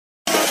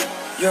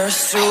You're a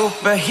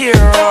superhero.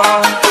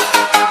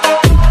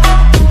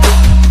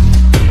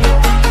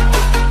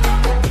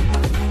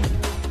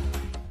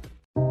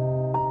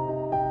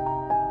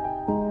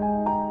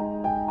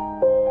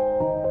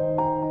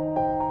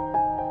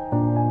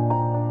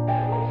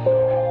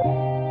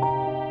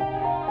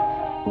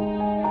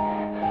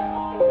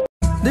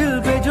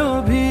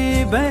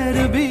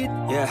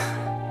 Yeah,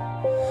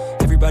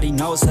 everybody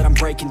knows that I'm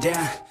breaking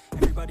down.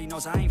 Everybody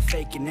knows I ain't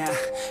faking now.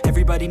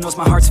 Everybody knows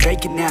my heart's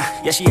vacant now.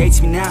 Yeah, she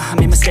hates me now, I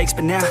made mistakes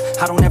but now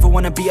I don't ever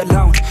wanna be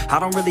alone. I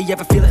don't really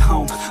ever feel at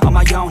home. On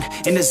my own,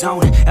 in the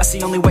zone, that's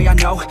the only way I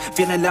know.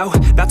 Feeling low,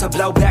 about to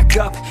blow back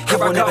up. I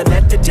won't ever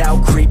let the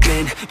doubt creep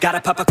in.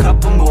 Gotta pop a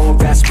couple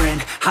more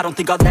aspirin. I don't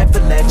think I'll ever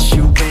let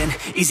you in.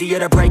 Easier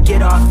to break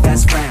it off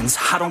best friends.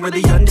 I don't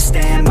really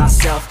understand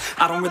myself.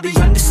 I don't really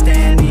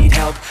understand, need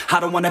help. I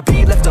don't wanna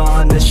be left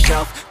on the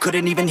shelf.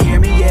 Couldn't even hear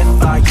me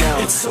if I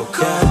yelled. It's so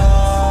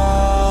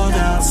cold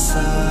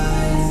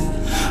outside,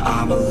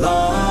 I'm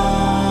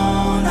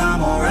alone,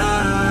 I'm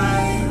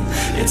alright.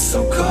 It's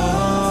so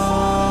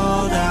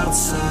cold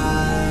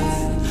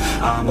outside,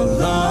 I'm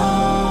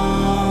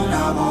alone,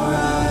 I'm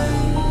alright.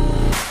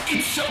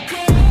 It's so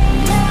cold.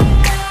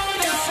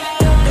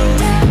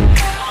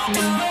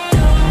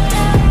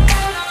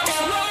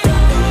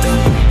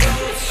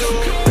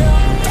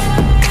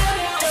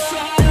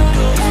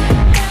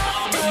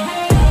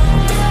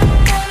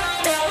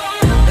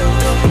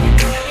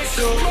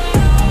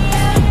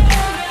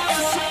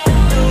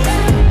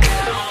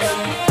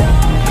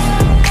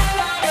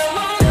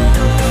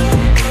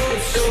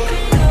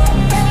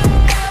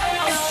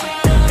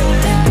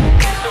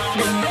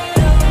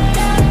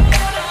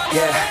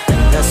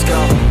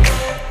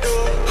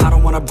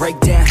 Break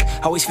down,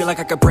 always feel like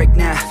I could break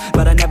now,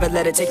 but I never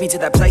let it take me to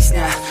that place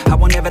now. I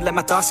won't ever let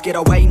my thoughts get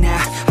away now.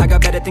 I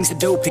got better things to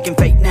do, picking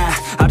fate now.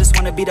 I just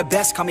wanna be the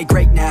best, call me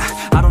great now.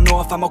 I don't know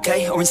if I'm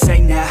okay or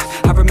insane now.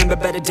 I remember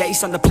better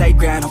days on the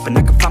playground, hoping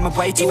I can find my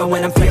way. Even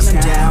when I'm feeling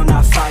down,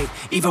 I fight.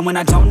 Even when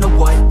I don't know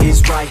what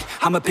is right,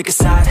 I'ma pick a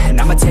side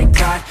and I'ma take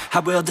pride. I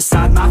will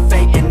decide my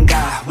fate and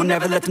I will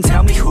never let them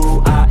tell me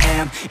who I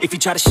am. If you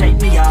try to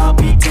shape me, I'll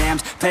be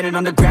damned. Planet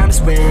on the ground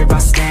is where I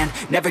stand.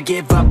 Never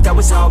give up, that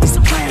was always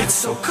the plan. It's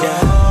so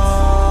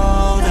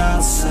cold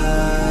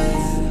outside,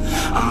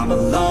 I'm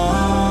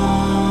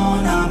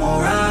alone, I'm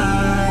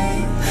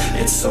alright.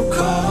 It's so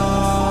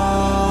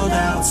cold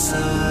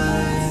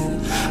outside,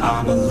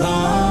 I'm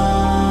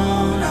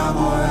alone, I'm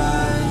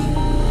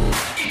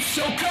alright. It's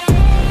so cold.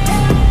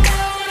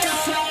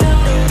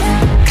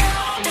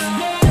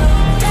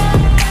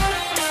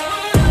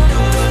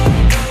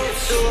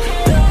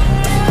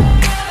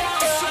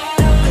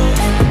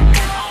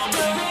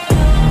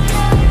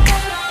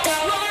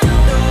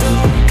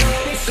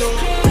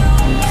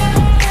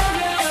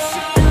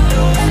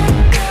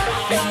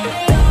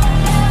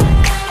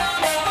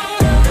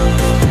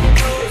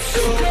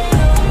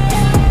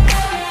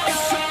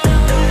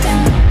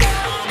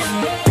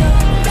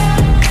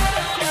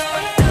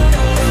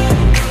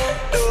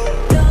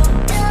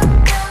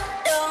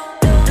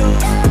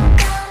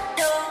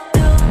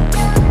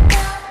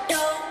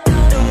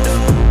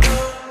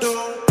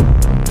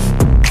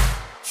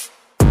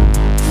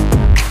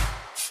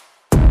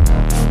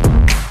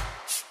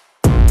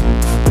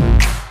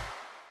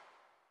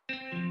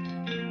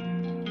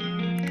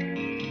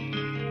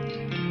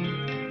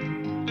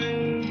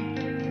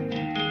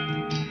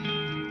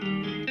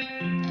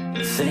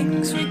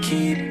 Things we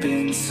keep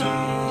inside,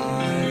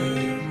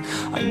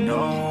 I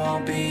know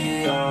I'll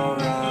be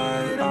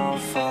alright. I'll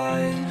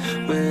fight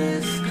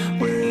with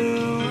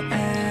will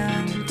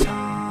and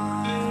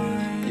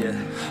time. Yeah,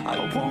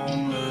 I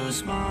won't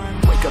lose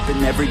mine. Wake up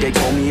and every day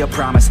told me a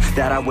promise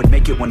that I would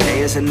make it one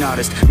day as an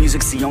artist.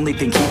 Music's the only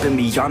thing keeping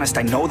me honest.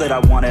 I know that I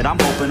want it, I'm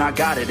hoping I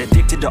got it.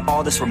 Addicted to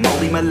all this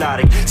remotely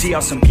melodic. See how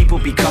some people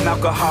become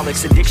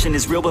alcoholics. Addiction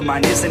is real but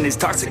mine isn't as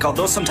toxic.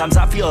 Although sometimes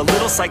I feel a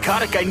little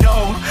psychotic. I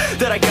know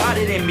that I got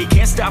it in me,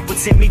 can't stop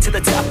what's in me to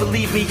the top.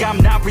 Believe me,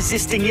 I'm not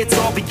resisting, it's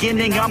all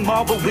beginning. I'm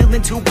all but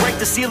willing to break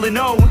the ceiling.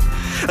 Oh,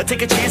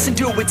 take a chance and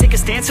do it, take a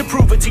stance and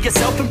prove it to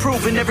yourself,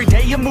 improving. Every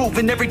day you're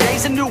moving, every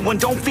day's a new one.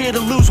 Don't fear to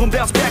lose one,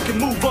 bounce back and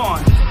move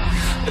on.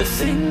 The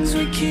things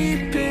we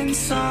keep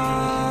inside,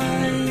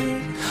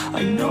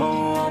 I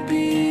know I'll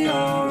be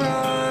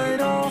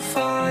alright. I'll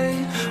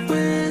fight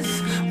with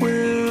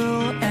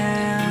will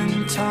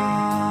and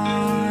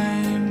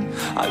time.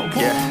 I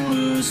won't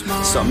lose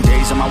my. Some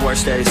days are my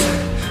worst days,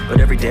 but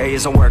every day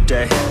is a work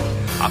day.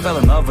 I fell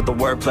in love with the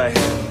wordplay.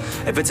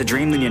 If it's a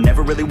dream, then you're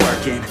never really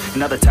working.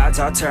 And other tides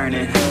are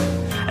turning,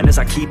 and as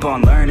I keep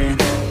on learning,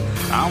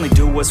 I only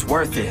do what's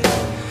worth it.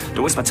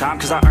 Don't waste my time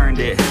cause I earned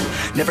it.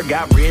 Never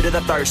got rid of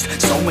the thirst,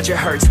 so much it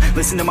hurts.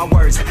 Listen to my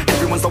words,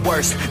 everyone's the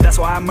worst. That's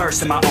why I'm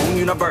immersed in my own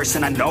universe.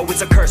 And I know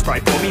it's a curse,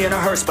 probably put me in a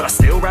hearse, but I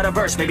still write a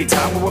verse. Maybe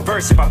time will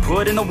reverse if I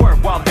put in the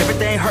work while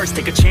everything hurts.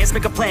 Take a chance,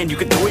 make a plan, you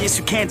can do it, yes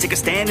you can. Take a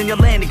stand in your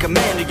land and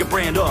command of your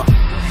brand.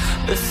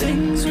 The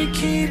things we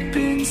keep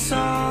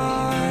inside,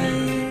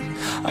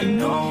 I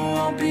know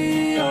I'll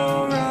be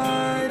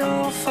alright.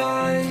 I'll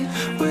fight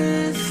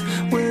with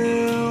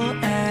will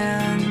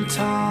and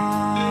time.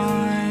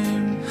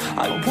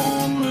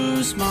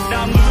 lose my mind.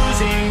 I'm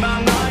losing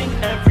my mind,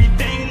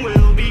 everything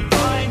will be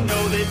fine.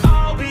 Know that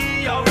I'll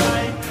be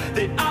alright,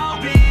 that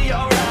I'll be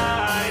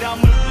alright.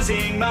 I'm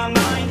losing my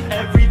mind,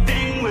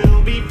 everything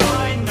will be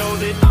fine. Know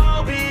that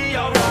I'll be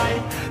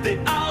alright, that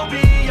I'll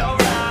be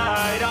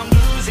alright. I'm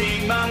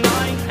losing my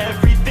mind,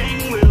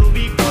 everything will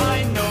be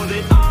fine. Know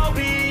that I'll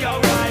be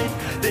alright,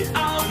 that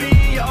I'll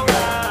be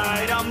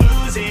alright. I'm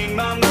losing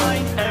my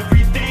mind,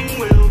 everything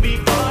will be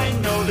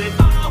fine. Know that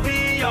I'll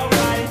be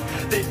alright,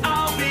 that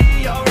I'll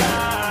be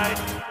alright.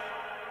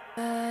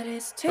 But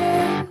it's too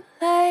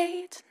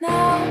late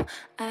now.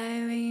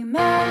 I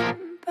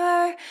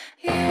remember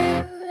you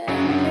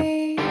and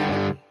me,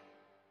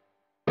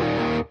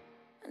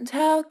 and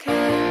how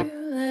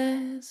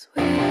careless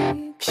we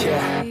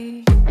could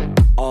be.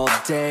 All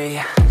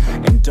day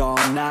and all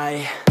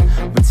night,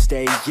 we'd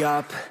stay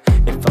up,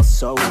 it felt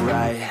so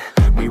right.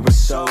 We were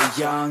so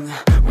young,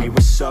 we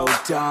were so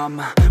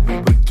dumb. We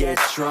would get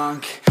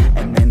drunk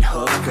and then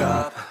hook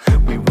up.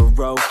 We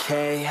were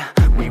okay,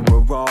 we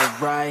were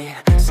alright,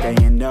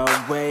 staying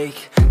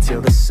awake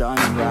till the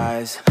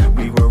sunrise.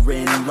 We were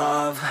in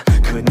love,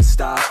 couldn't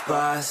stop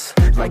us,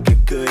 like a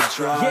good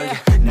drug,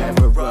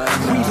 never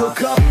enough. We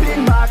hook up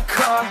in my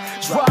car,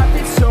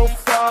 driving so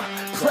far,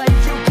 play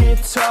your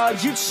guitar,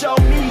 you'd show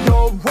me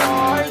your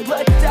art.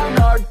 Let down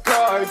our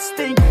guards,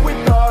 think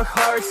with our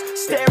hearts,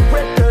 stare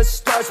at the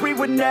stars, we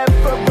were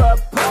never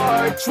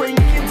apart.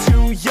 Drinking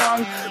too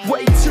young,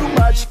 way too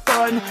much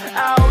fun,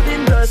 out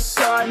in the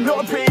sun,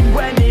 open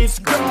when it's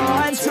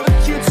gone.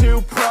 Took you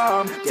to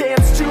prom,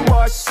 dance to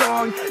our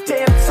song,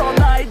 dance all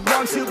night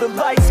long till the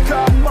lights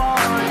come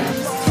on.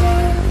 It's too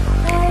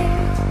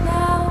late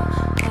now.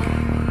 I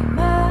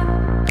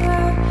remember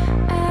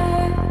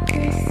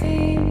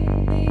everything,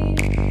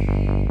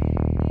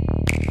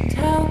 and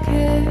how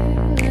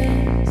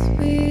careless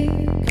we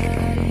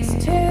got. It's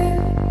too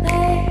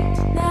late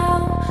now.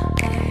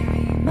 I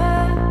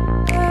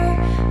remember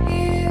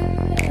you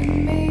and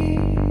me,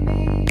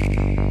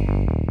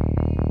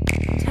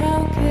 and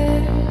how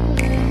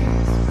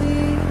careless we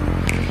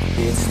got.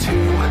 It's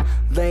too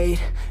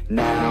late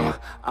now,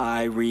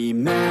 I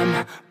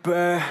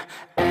remember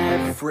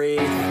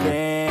everything,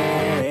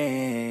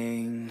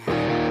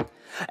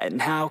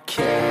 and how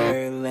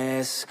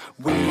careless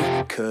we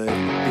could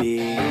be,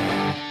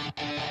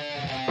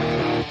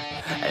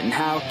 and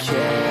how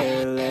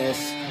careless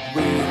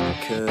we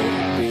could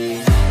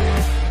be,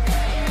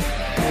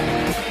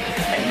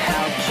 and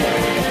how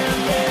careless